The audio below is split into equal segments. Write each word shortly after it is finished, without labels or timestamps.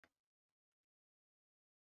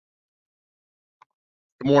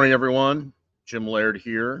Good morning, everyone. Jim Laird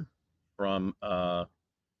here from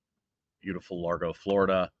beautiful Largo,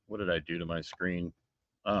 Florida. What did I do to my screen?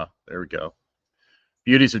 There we go.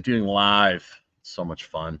 Beauties of doing live. So much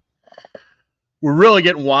fun. We're really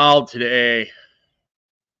getting wild today.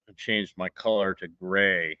 I changed my color to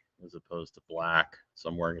gray as opposed to black. So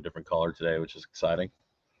I'm wearing a different color today, which is exciting.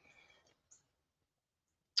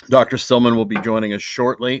 Dr. Stillman will be joining us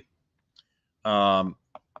shortly.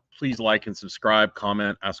 Please like and subscribe,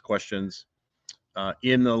 comment, ask questions.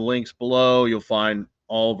 In the links below, you'll find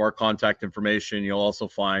all of our contact information. You'll also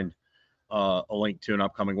find a link to an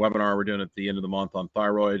upcoming webinar we're doing at the end of the month on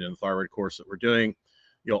thyroid and the thyroid course that we're doing.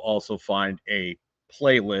 You'll also find a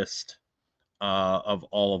playlist of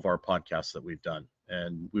all of our podcasts that we've done.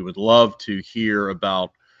 And we would love to hear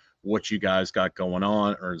about what you guys got going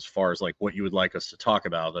on, or as far as like what you would like us to talk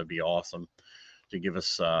about. That'd be awesome to give us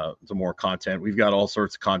some more content. We've got all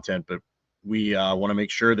sorts of content, but we want to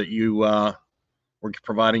make sure that we're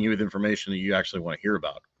providing you with information that you actually want to hear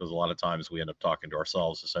about, because a lot of times we end up talking to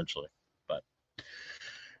ourselves essentially.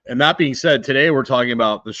 And that being said, today we're talking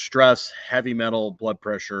about the stress, heavy metal, blood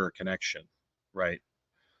pressure connection, right?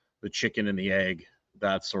 The chicken and the egg,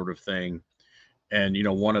 that sort of thing. And, you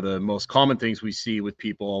know, one of the most common things we see with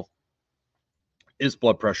people is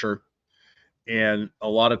blood pressure. And a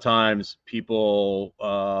lot of times people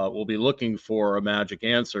will be looking for a magic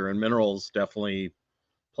answer, and minerals definitely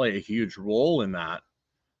play a huge role in that.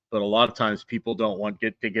 But a lot of times people don't want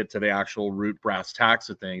to get to the actual root brass tacks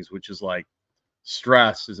of things, which is like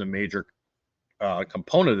stress is a major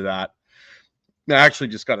component of that. I actually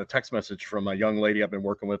just got a text message from a young lady I've been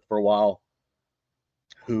working with for a while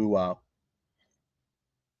who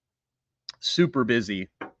super busy.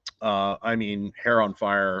 I mean, hair on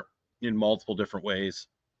fire in multiple different ways,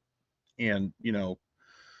 and you know,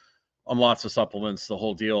 on lots of supplements, the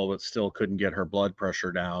whole deal, but still couldn't get her blood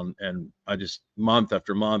pressure down. And I just, month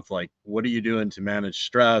after month, like, what are you doing to manage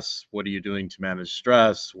stress? What are you doing to manage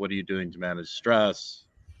stress? What are you doing to manage stress?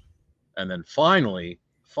 And then finally,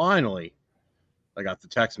 I got the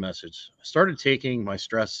text message. I started taking my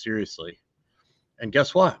stress seriously. And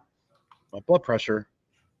guess what? My blood pressure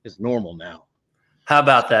is normal now. How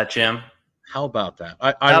about that, Jim? How about that?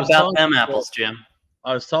 How about them apples, Jim?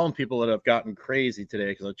 I was telling people that I've gotten crazy today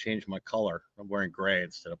because I changed my color. I'm wearing gray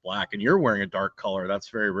instead of black, and you're wearing a dark color. That's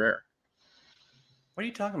very rare. What are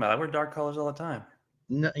you talking about? I wear dark colors all the time.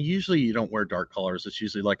 No, usually you don't wear dark colors. It's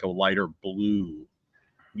usually like a lighter blue,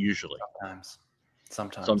 usually.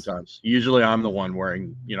 Sometimes. Usually I'm the one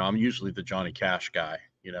wearing, you know, I'm usually the Johnny Cash guy,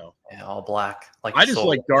 you know. Yeah, all black. Like I just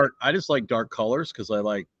like dark colors because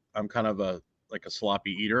I'm kind of a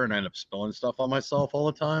sloppy eater, and I end up spilling stuff on myself all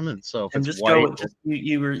the time. And so if it's white,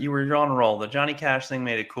 you were on a roll. The Johnny Cash thing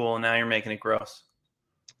made it cool, and now you're making it gross.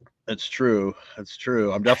 That's true. I'm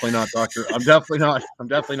definitely not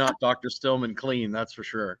Dr. Stillman clean. That's for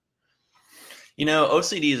sure. You know,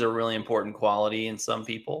 OCD is a really important quality in some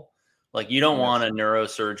people. Like, you don't want a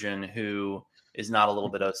neurosurgeon who is not a little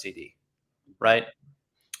bit OCD, right?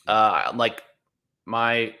 Like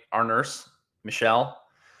our nurse, Michelle,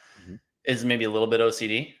 is maybe a little bit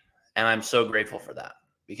OCD. And I'm so grateful for that,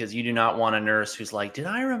 because you do not want a nurse who's like, did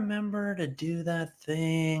I remember to do that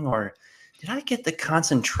thing? Or did I get the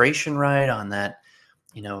concentration right on that,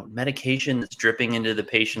 you know, medication that's dripping into the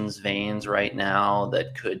patient's veins right now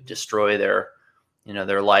that could destroy their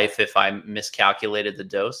life if I miscalculated the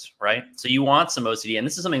dose, right? So you want some OCD. And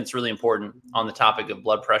this is something that's really important on the topic of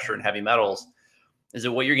blood pressure and heavy metals, is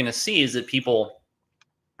that what you're going to see is that people,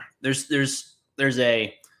 there's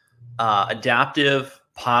a adaptive,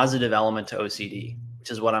 positive element to OCD, which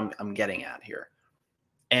is what I'm getting at here.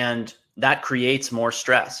 And that creates more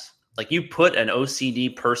stress. Like, you put an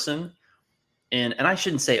OCD person in, and I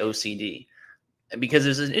shouldn't say OCD, because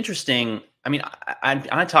there's an interesting, I mean,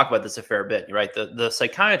 I talk about this a fair bit, right? The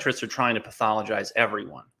psychiatrists are trying to pathologize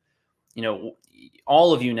everyone. You know,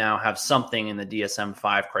 all of you now have something in the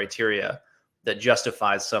DSM-5 criteria that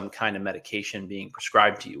justifies some kind of medication being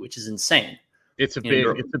prescribed to you, which is insane. It's a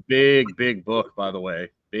big book, by the way.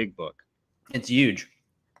 Big book. It's huge.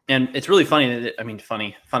 And it's really funny. I mean,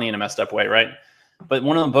 funny in a messed up way, right? But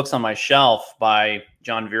one of the books on my shelf by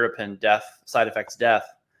John Virapin, Side Effects Death,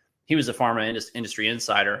 he was a pharma industry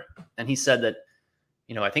insider. And he said that,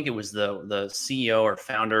 you know, I think it was the CEO or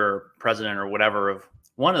founder or president or whatever of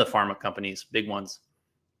one of the pharma companies, big ones.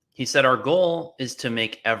 He said, our goal is to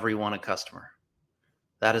make everyone a customer.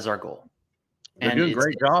 That is our goal. They're doing a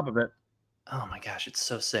great job of it. Oh my gosh, it's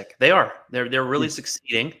so sick. They are. They're really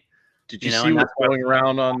succeeding. Did you see what's going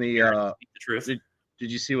around on the truth? Did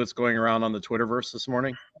you see what's going around on the Twitterverse this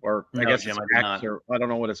morning? Or I guess Jim, I don't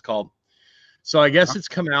know what it's called. So I guess it's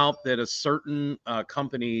come out that a certain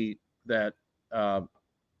company that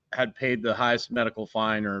had paid the highest medical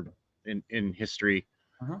fine or in history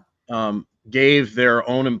gave their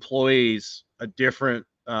own employees a different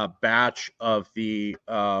batch of the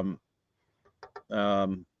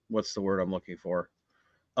what's the word I'm looking for,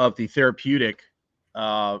 of the therapeutic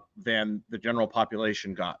than the general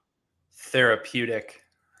population got. Therapeutic.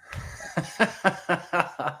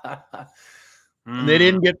 And they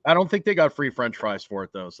didn't get, I don't think they got free French fries for it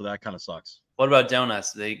though, so that kind of sucks. What about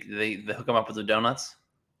donuts? They hook them up with the donuts?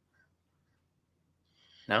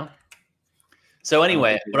 No? So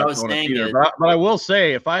anyway, what I was saying is, but I will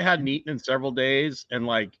say, if I hadn't eaten in several days, and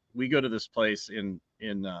like we go to this place in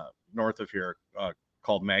north of here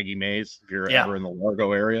called Maggie Mae's. If you're ever in the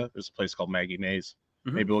Largo area, there's a place called Maggie Mae's.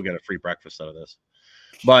 Maybe we'll get a free breakfast out of this.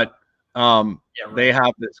 But they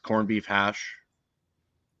have this corned beef hash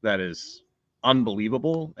that is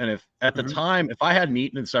unbelievable. And if at the time, if I hadn't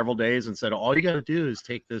eaten in several days and said, all you got to do is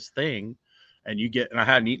take this thing and you get, and I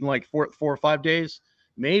hadn't eaten like four or 5 days,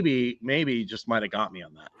 maybe just might have got me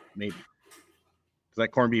on that. Maybe. Because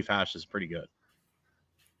that corned beef hash is pretty good.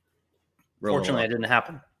 Fortunately, it didn't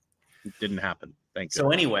happen. It didn't happen. Thank you. So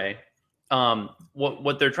anyway,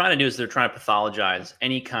 what they're trying to do is they're trying to pathologize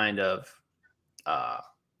any kind of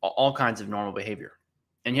all kinds of normal behavior.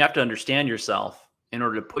 And you have to understand yourself in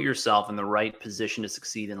order to put yourself in the right position to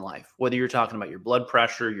succeed in life. Whether you're talking about your blood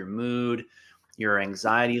pressure, your mood, your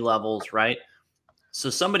anxiety levels, right? So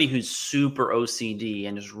somebody who's super OCD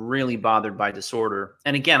and is really bothered by disorder.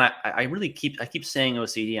 And again, I keep saying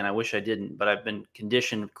OCD, and I wish I didn't, but I've been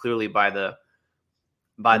conditioned clearly by the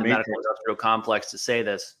medical industrial complex to say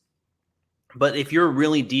this. But if you're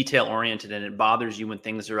really detail oriented and it bothers you when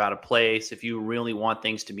things are out of place, if you really want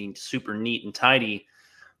things to be super neat and tidy,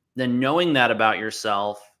 then knowing that about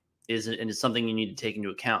yourself is something you need to take into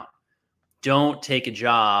account. Don't take a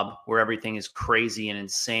job where everything is crazy and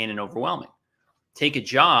insane and overwhelming. Take a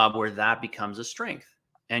job where that becomes a strength.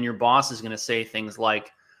 And your boss is going to say things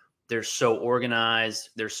like, they're so organized,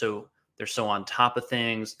 they're so on top of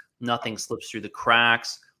things, nothing slips through the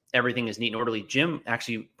cracks, everything is neat and orderly. Jim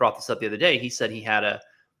actually brought this up the other day. He said he had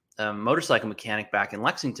a motorcycle mechanic back in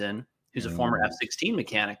Lexington who's a former F-16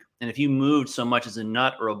 mechanic. And if you moved so much as a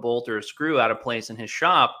nut or a bolt or a screw out of place in his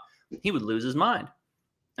shop, he would lose his mind.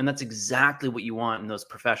 And that's exactly what you want in those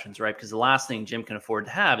professions, right? Because the last thing Jim can afford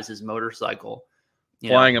to have is his motorcycle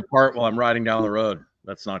flying apart while I'm riding down the road.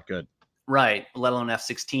 That's not good. Right. Let alone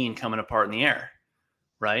F-16 coming apart in the air.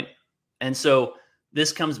 Right. And so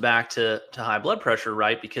this comes back to high blood pressure,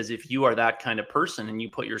 right? Because if you are that kind of person and you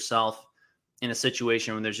put yourself in a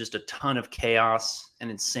situation where there's just a ton of chaos and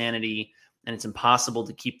insanity and it's impossible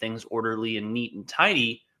to keep things orderly and neat and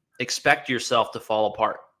tidy, expect yourself to fall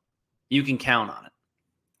apart. You can count on it.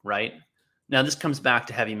 Right. Now, this comes back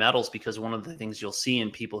to heavy metals, because one of the things you'll see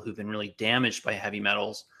in people who've been really damaged by heavy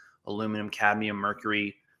metals, aluminum, cadmium,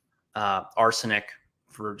 mercury, arsenic,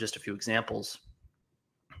 for just a few examples,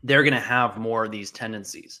 they're going to have more of these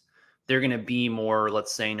tendencies. They're going to be more,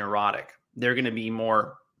 let's say, neurotic. They're going to be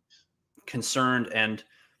more concerned and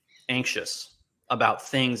anxious about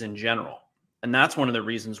things in general. And that's one of the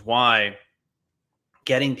reasons why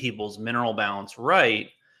getting people's mineral balance right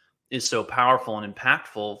is so powerful and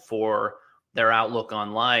impactful for their outlook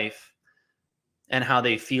on life and how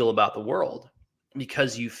they feel about the world.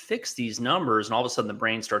 Because you fix these numbers and all of a sudden the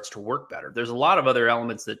brain starts to work better. There's a lot of other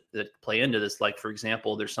elements that play into this. Like, for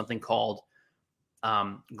example, there's something called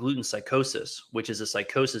gluten psychosis, which is a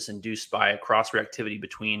psychosis induced by a cross-reactivity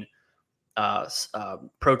between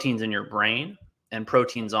proteins in your brain and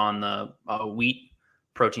proteins on the wheat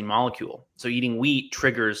protein molecule. So eating wheat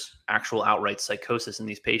triggers actual outright psychosis in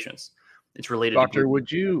these patients. It's related. Doctor, would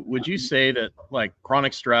you say that like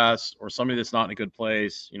chronic stress or somebody that's not in a good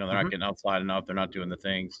place, they're not getting outside enough, they're not doing the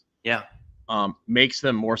things, makes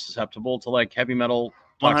them more susceptible to like heavy metal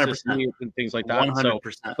toxicity 100%. And things like that? 100%.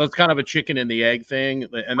 So it's kind of a chicken and the egg thing,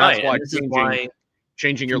 and that's why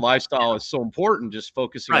changing your lifestyle is so important. Just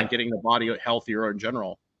focusing on getting the body healthier in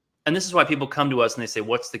general. And this is why people come to us and they say,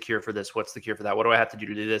 "What's the cure for this? What's the cure for that? What do I have to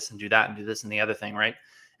do this and do that and do this and the other thing?" Right?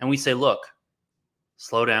 And we say, "Look,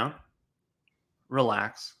 slow down.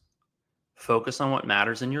 Relax, focus on what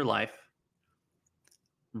matters in your life,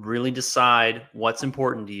 really decide what's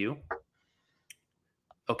important to you.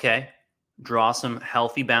 Okay, draw some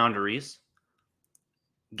healthy boundaries,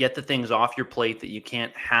 get the things off your plate that you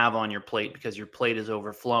can't have on your plate because your plate is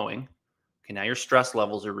overflowing. Okay, now your stress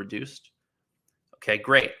levels are reduced. Okay,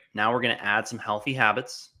 great. Now we're going to add some healthy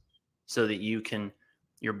habits so that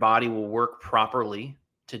your body will work properly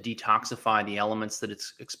to detoxify the elements that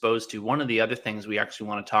it's exposed to." One of the other things we actually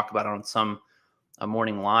want to talk about on some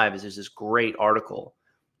Morning Live is there's this great article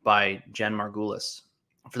by Jen Margulis.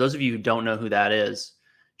 For those of you who don't know who that is,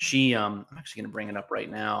 she I'm actually going to bring it up right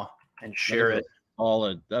now and share it.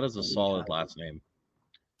 That is a solid last name,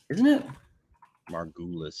 isn't it?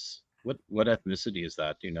 Margulis. What ethnicity is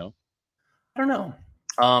that? Do you know? I don't know.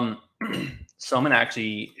 So I'm going to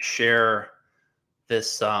actually share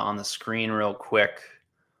this on the screen real quick.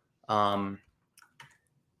 So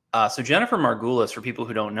Jennifer Margulis, for people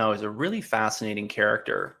who don't know, is a really fascinating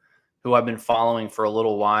character who I've been following for a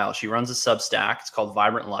little while. She runs a Substack. It's called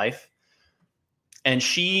Vibrant Life. And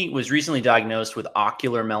she was recently diagnosed with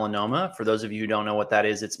ocular melanoma. For those of you who don't know what that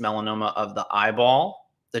is, it's melanoma of the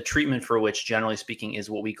eyeball. The treatment for which, generally speaking, is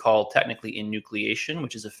what we call technically enucleation,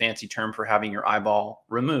 which is a fancy term for having your eyeball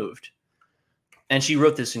removed. And she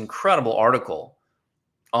wrote this incredible article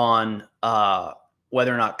on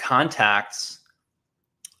whether or not contacts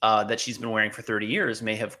that she's been wearing for 30 years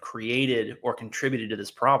may have created or contributed to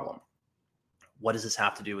this problem. What does this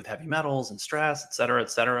have to do with heavy metals and stress, et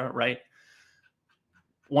cetera, right?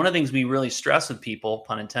 One of the things we really stress with people,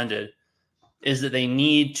 pun intended, is that they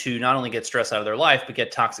need to not only get stress out of their life, but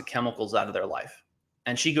get toxic chemicals out of their life.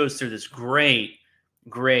 And she goes through this great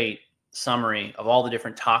summary of all the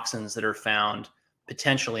different toxins that are found,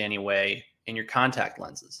 potentially anyway, in your contact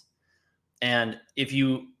lenses. And if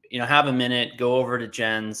you have a minute, go over to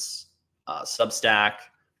Jen's Substack,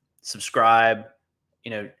 subscribe.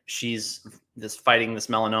 She's fighting this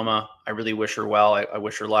melanoma. I really wish her well. I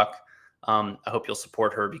wish her luck. I hope you'll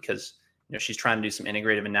support her because she's trying to do some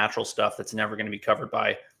integrative and natural stuff that's never going to be covered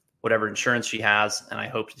by whatever insurance she has. And I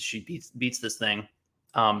hope that she beats this thing.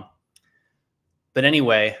 But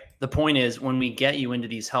anyway, the point is when we get you into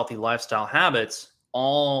these healthy lifestyle habits,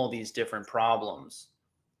 all these different problems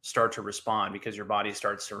start to respond because your body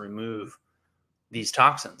starts to remove these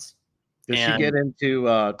toxins. Does she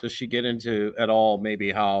get into at all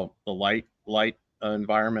maybe how the light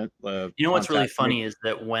environment? What's really funny is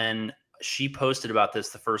that when she posted about this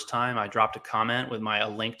the first time, I dropped a comment with a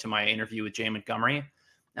link to my interview with Jay Montgomery,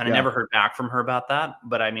 and I never heard back from her about that.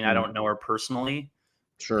 But I mean, I don't know her personally.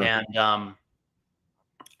 Sure. And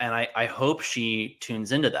I hope she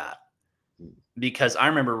tunes into that, because I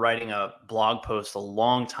remember writing a blog post a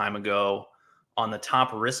long time ago on the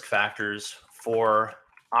top risk factors for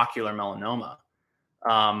ocular melanoma.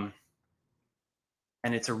 And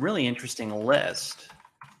it's a really interesting list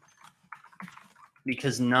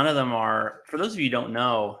because none of them are, for those of you who don't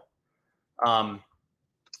know, ocular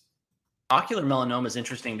melanoma is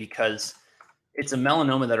interesting because it's a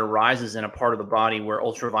melanoma that arises in a part of the body where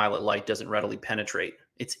ultraviolet light doesn't readily penetrate.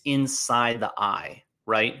 It's inside the eye,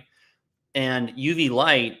 right? And UV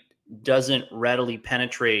light doesn't readily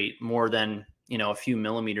penetrate more than, a few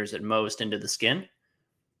millimeters at most into the skin.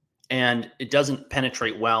 And it doesn't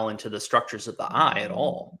penetrate well into the structures of the eye at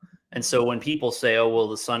all. And so when people say, oh, well,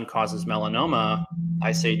 the sun causes melanoma,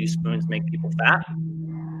 I say, do spoons make people fat?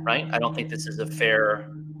 Right? I don't think this is a fair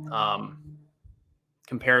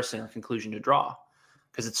comparison or conclusion to draw,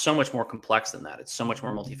 because it's so much more complex than that. It's so much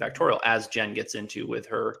more multifactorial, as Jen gets into with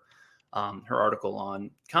her article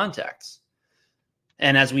on contacts.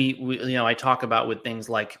 And as I talk about with things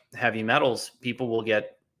like heavy metals, people will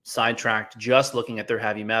get sidetracked just looking at their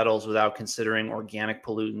heavy metals without considering organic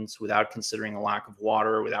pollutants, without considering a lack of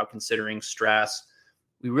water, without considering stress.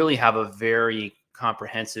 We really have a very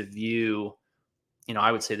comprehensive view,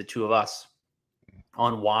 I would say the two of us,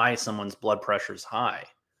 on why someone's blood pressure is high.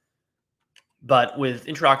 But with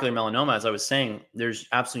intraocular melanoma, as I was saying, there's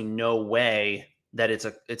absolutely no way that it's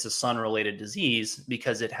a sun-related disease,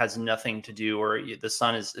 because it has nothing to do, or the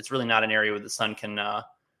sun it's really not an area where the sun can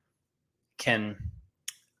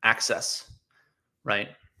access, right?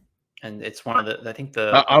 And it's one of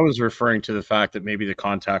the, I was referring to the fact that maybe the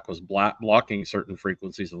contact was blocking certain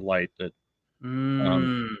frequencies of light that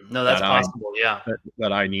no, that's possible.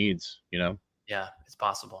 That eye needs, Yeah, it's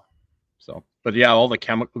possible. So, but yeah, all the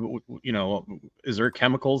chemical, is there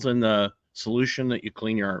chemicals in the solution that you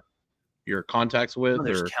clean your contacts with? No,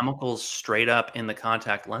 there's chemicals straight up in the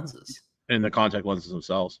contact lenses. In the contact lenses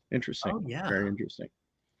themselves. Interesting. Oh yeah. Very interesting.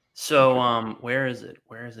 So where is it?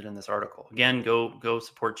 Where is it in this article? Again, go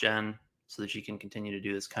support Jen so that she can continue to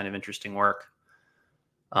do this kind of interesting work.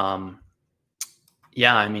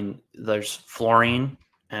 Yeah, I mean, there's fluorine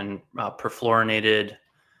and perfluorinated,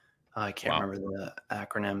 I can't remember the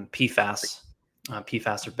acronym, PFAS.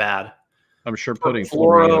 PFAS are bad. I'm sure putting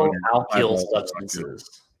fluoroalkyl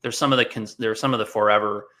substances. There's some of the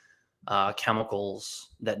forever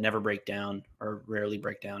chemicals that never break down or rarely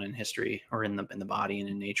break down in history or in the body and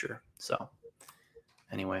in nature. So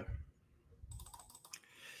anyway,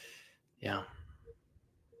 yeah.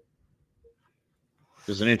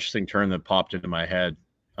 There's an interesting term that popped into my head,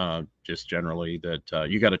 just generally, that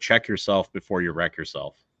you got to check yourself before you wreck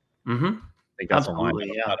yourself. Mm-hmm. I think that's a line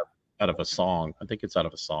Absolutely, yeah. out of a song. I think it's out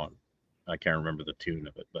of a song. I can't remember the tune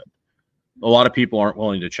of it, but a lot of people aren't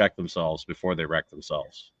willing to check themselves before they wreck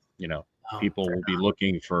themselves. You know, Oh, people fair will be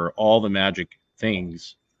looking for all the magic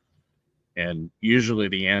things, and usually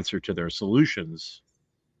the answer to their solutions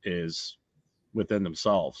is within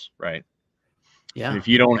themselves, right? yeah. And if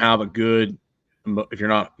you don't have a good, if you're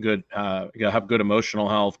not good, you have good emotional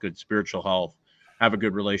health, good spiritual health, have a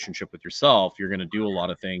good relationship with yourself, you're going to do a lot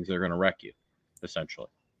of things that are going to wreck you, essentially.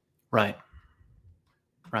 Right.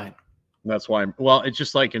 Right. And that's why, well, it's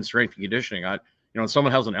just like in strength and conditioning. When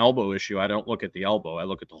someone has an elbow issue, I don't look at the elbow, I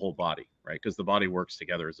look at the whole body, right? Because the body works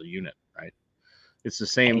together as a unit, right? It's the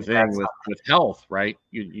same thing with health, right?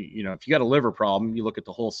 You know, if you got a liver problem, you look at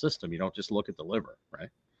the whole system. You don't just look at the liver, right?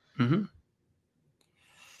 Mm-hmm.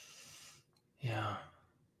 Yeah.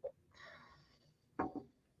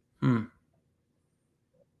 Hmm.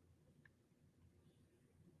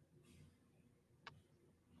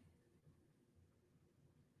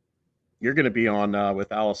 You're going to be on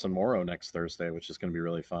with Allison Morrow next Thursday, which is going to be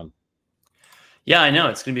really fun. Yeah, I know.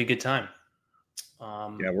 It's going to be a good time.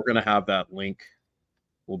 Yeah, we're going to have that link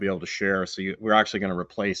we'll be able to share. So we're actually going to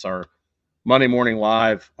replace our Monday morning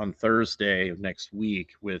live on Thursday of next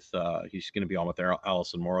week with he's going to be on with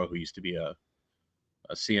Allison Morrow, who used to be a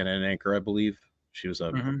CNN anchor, I believe. She was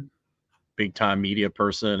a big time media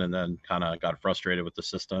person and then kind of got frustrated with the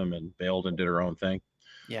system and bailed and did her own thing.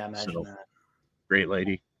 Yeah, imagine that. Great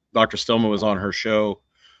lady. Dr. Stillman was on her show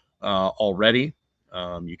already.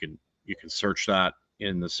 You can search that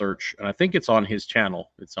in the search, and I think it's on his channel.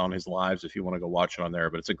 It's on his lives if you want to go watch it on there.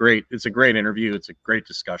 But it's a great interview. It's a great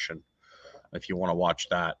discussion if you want to watch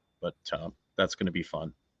that. But that's going to be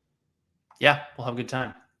fun. Yeah, we'll have a good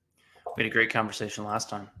time. We had a great conversation last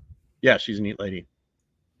time. Yeah, she's a neat lady.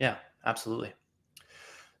 Yeah, absolutely.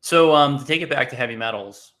 So to take it back to heavy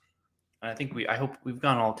metals, I think I hope we've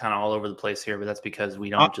gone all over the place here, but that's because we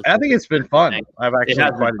don't I think it's been fun. I've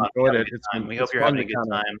actually quite enjoyed it. We hope you're having a good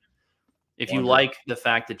time. If you like the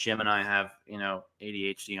fact that Jim and I have,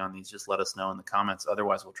 ADHD on these, just let us know in the comments.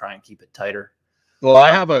 Otherwise, we'll try and keep it tighter. Well,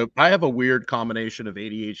 I have a weird combination of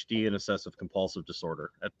ADHD and obsessive compulsive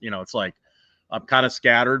disorder. It's like I'm kind of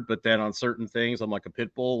scattered, but then on certain things, I'm like a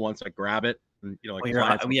pit bull. Once I grab it, and,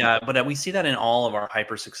 but we see that in all of our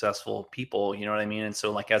hyper successful people. You know what I mean? And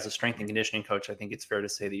so, like as a strength and conditioning coach, I think it's fair to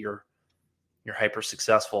say that you're hyper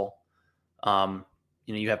successful.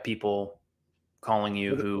 You have people calling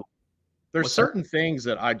you who. There's certain things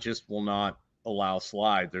that I just will not allow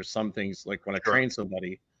slide. There's some things like when I train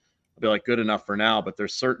somebody, I'll be like, good enough for now. But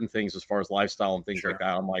there's certain things as far as lifestyle and things like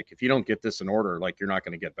that. I'm like, if you don't get this in order, like you're not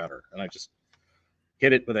going to get better. And I just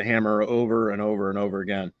hit it with a hammer over and over and over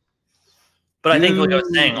again. But I think, like I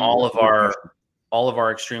was saying, all of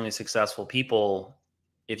our extremely successful people,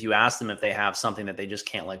 if you ask them if they have something that they just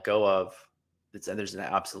can't let go of, there's an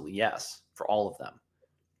absolutely yes for all of them.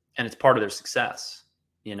 And it's part of their success,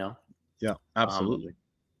 Yeah, absolutely.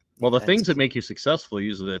 Well, the things that make you successful are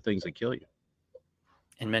usually the things that kill you.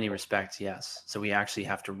 In many respects, yes. So we actually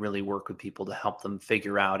have to really work with people to help them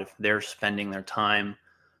figure out if they're spending their time,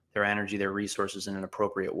 their energy, their resources in an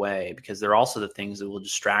appropriate way, because they're also the things that will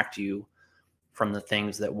distract you from the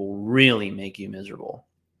things that will really make you miserable.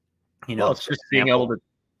 Well, it's just being able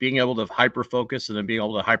to hyper focus and then being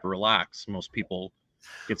able to hyper relax. Most people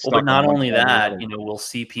get stuck. But not only that, we'll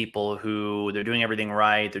see people who they're doing everything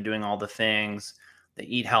right, they're doing all the things, they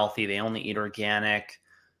eat healthy, they only eat organic,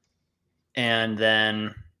 and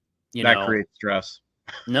then that creates stress.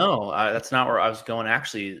 No, that's not where I was going.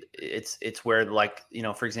 Actually, it's where, like,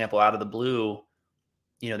 for example, out of the blue,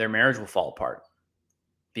 their marriage will fall apart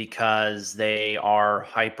because they are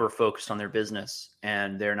hyper focused on their business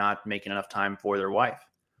and they're not making enough time for their wife.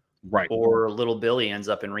 Right. Or little Billy ends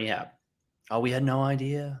up in rehab. Oh, we had no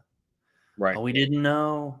idea. Right. Oh, we didn't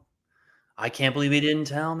know. I can't believe he didn't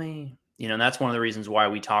tell me. And that's one of the reasons why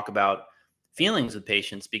we talk about feelings with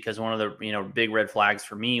patients, because one of the, big red flags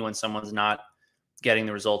for me when someone's not getting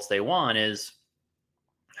the results they want is,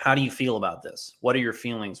 how do you feel about this? What are your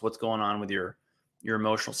feelings? What's going on with your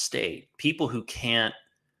emotional state? People who can't,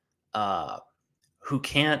 it's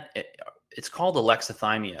called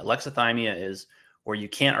alexithymia. Alexithymia is where you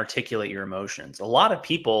can't articulate your emotions. A lot of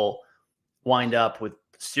people wind up with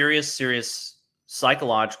serious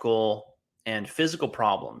psychological and physical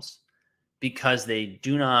problems because they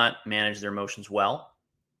do not manage their emotions well.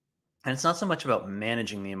 And it's not so much about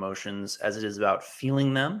managing the emotions as it is about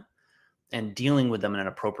feeling them and dealing with them in an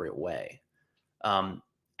appropriate way. And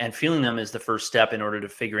feeling them is the first step in order to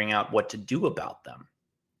figuring out what to do about them.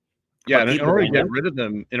 Yeah, But and in people order to don't get know.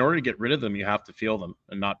 rid of them, you have to feel them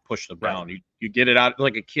and not push them Right. down. You get it out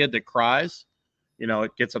like a kid that cries,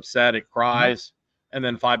 it gets upset, it Mhm. cries, and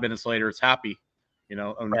then 5 minutes later it's happy, and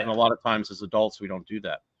Right. a lot of times as adults we don't do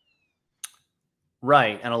that.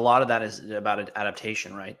 Right. And a lot of that is about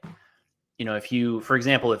adaptation, right? If you, for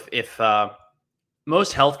example, if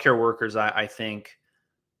most healthcare workers, I think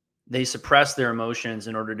they suppress their emotions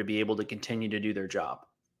in order to be able to continue to do their job.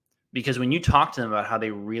 Because when you talk to them about how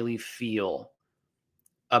they really feel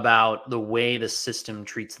about the way the system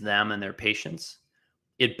treats them and their patients,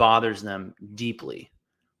 it bothers them deeply.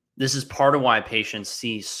 This is part of why patients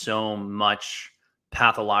see so much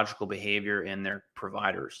pathological behavior in their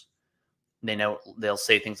providers. They'll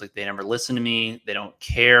say things like, they never listen to me, they don't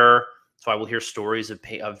care. So I will hear stories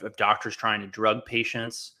of doctors trying to drug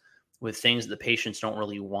patients with things that the patients don't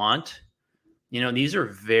really want. These are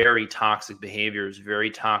very toxic behaviors, very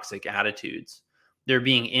toxic attitudes. They're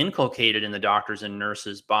being inculcated in the doctors and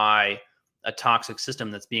nurses by a toxic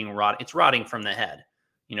system that's being it's rotting from the head.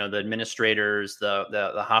 The administrators,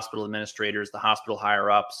 the hospital administrators, the hospital higher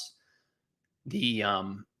ups, the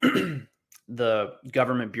the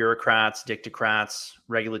government bureaucrats, dictocrats,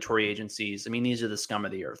 regulatory agencies. I mean, these are the scum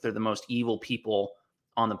of the earth. They're the most evil people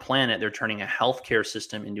on the planet. They're turning a healthcare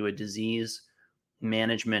system into a disease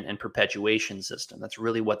management and perpetuation system. That's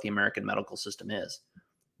really what the American medical system is.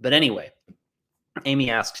 But anyway,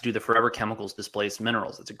 Amy asks, do the forever chemicals displace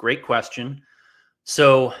minerals? That's a great question.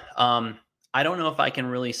 So I don't know if I can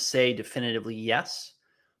really say definitively yes,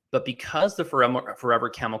 but because the forever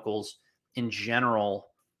chemicals in general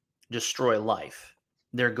destroy life,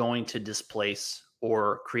 they're going to displace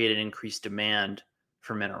or create an increased demand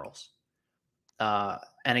for minerals.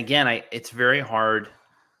 And again, it's very hard.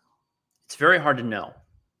 It's very hard to know.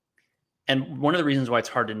 And one of the reasons why it's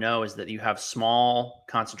hard to know is that you have small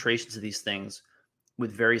concentrations of these things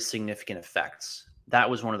with very significant effects. That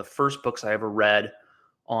was one of the first books I ever read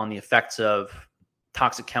on the effects of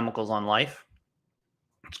toxic chemicals on life.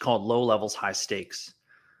 It's called Low Levels, High Stakes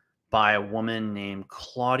by a woman named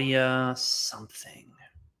Claudia something.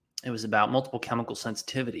 It was about multiple chemical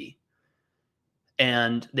sensitivity.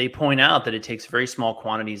 And they point out that it takes very small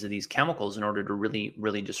quantities of these chemicals in order to really,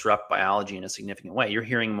 really disrupt biology in a significant way. You're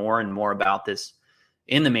hearing more and more about this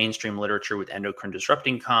in the mainstream literature with endocrine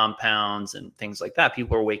disrupting compounds and things like that.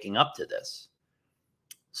 People are waking up to this.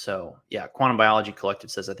 So, yeah, Quantum Biology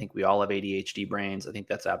Collective says, I think we all have ADHD brains. I think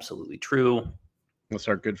that's absolutely true. That's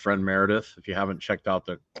our good friend Meredith. If you haven't checked out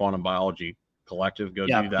the Quantum Biology Collective, go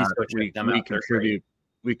do that. Go check them out.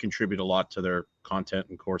 We contribute a lot to their content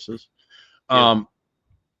and courses. Yeah.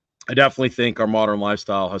 I definitely think our modern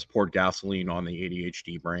lifestyle has poured gasoline on the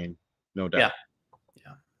ADHD brain, no doubt.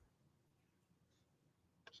 Yeah.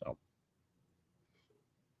 So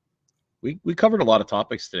we covered a lot of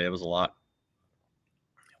topics today. It was a lot.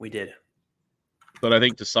 We did. But I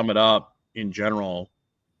think to sum it up, in general,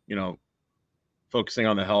 focusing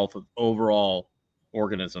on the health of overall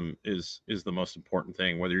organism is the most important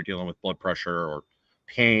thing, whether you're dealing with blood pressure or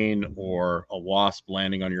pain or a wasp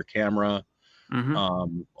landing on your camera.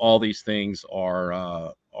 Mm-hmm. All these things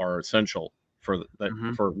are essential for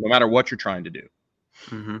for no matter what you're trying to do.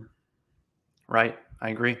 Mm-hmm. Right. I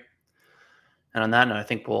agree. And on that note, I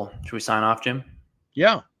think should we sign off, Jim?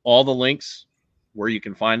 Yeah. All the links where you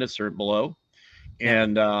can find us are below.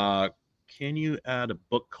 And can you add a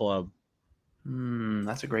book club?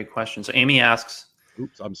 That's a great question. So Amy asks,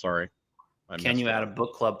 oops, I'm sorry. Can you add a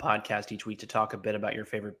book club podcast each week to talk a bit about your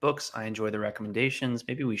favorite books? I enjoy the recommendations.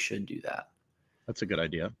 Maybe we should do that. That's a good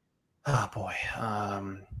idea. Oh boy.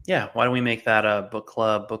 Yeah. Why don't we make that a book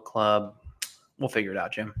club? We'll figure it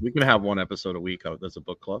out, Jim. We can have one episode a week that's a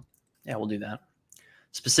book club. Yeah, we'll do that.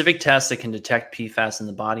 Specific tests that can detect PFAS in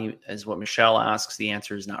the body is what Michelle asks. The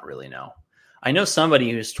answer is not really no. I know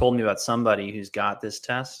somebody who's told me about somebody who's got this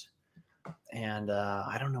test, and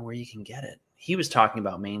I don't know where you can get it. He was talking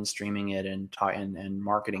about mainstreaming it and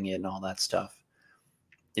marketing it and all that stuff.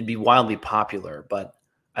 It'd be wildly popular, but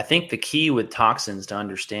I think the key with toxins to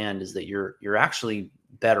understand is that you're actually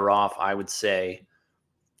better off, I would say,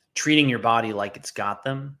 treating your body like it's got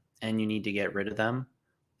them and you need to get rid of them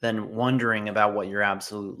than wondering about what your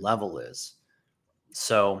absolute level is.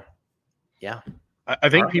 So, yeah. I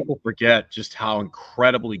think people forget just how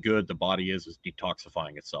incredibly good the body is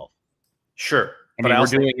detoxifying itself. Sure. I mean, we're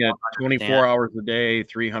doing it 24 hours a day,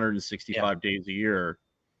 365 days a year.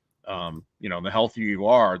 The healthier you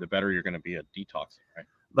are, the better you're going to be at detoxing, right?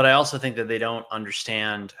 But I also think that they don't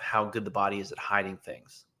understand how good the body is at hiding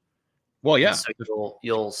things. Well, yeah. So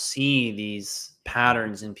you'll see these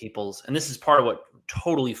patterns in people's, and this is part of what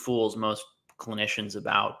totally fools most clinicians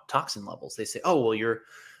about toxin levels. They say, oh, well, your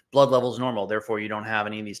blood level is normal. Therefore, you don't have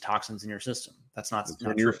any of these toxins in your system. That's not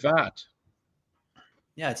in your true. fat.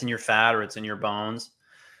 Yeah, it's in your fat or it's in your bones.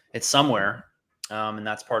 It's somewhere. And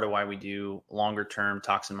that's part of why we do longer term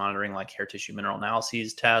toxin monitoring, like hair tissue mineral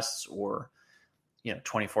analyses tests, or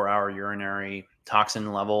 24-hour urinary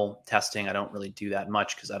toxin level testing. I don't really do that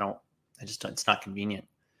much because it's not convenient.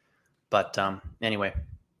 But anyway,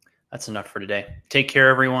 that's enough for today. Take care,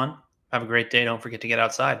 everyone. Have a great day. Don't forget to get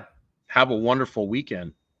outside. Have a wonderful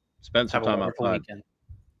weekend. Spend some time outside. Weekend.